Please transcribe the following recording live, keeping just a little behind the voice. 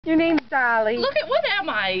Your name's Dolly. Look at, what am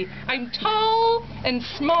I? I'm tall and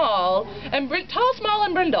small, and tall, small,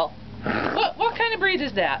 and brindle. What kind of breed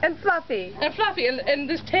is that? And fluffy. And fluffy, and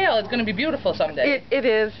this tail is going to be beautiful someday. It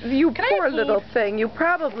is. You Can poor little thing. You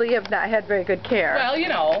probably have not had very good care. Well, you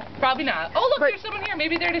know, probably not. Oh, look, there's someone here.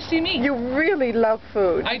 Maybe they're to see me. You really love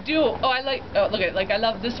food. I do. Oh, I like. Oh, look at, I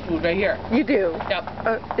love this food right here. You do.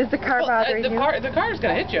 Yep. Is the car bothering you? The car's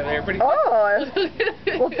going to hit you there pretty quick. Oh.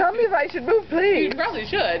 Well, tell me if I should move, please. You probably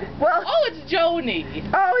should. Well. Oh, it's Joni.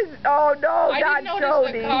 Oh no, I not didn't notice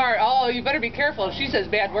Joni. the car. Oh, you better be careful if she says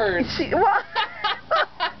bad words. Well.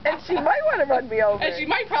 And she might want to run me over. And she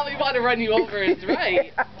might probably want to run you over, is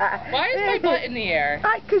right. Why is my butt in the air?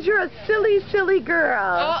 Because you're a silly, silly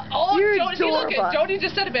girl. You're Joni, see, look, Joni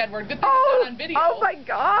just said a bad word. Good thing it's not on video. Oh my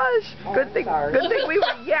gosh. Good thing we were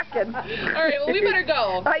yakking. All right, well, we better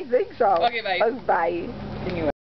go. I think so. Okay, bye. Bye.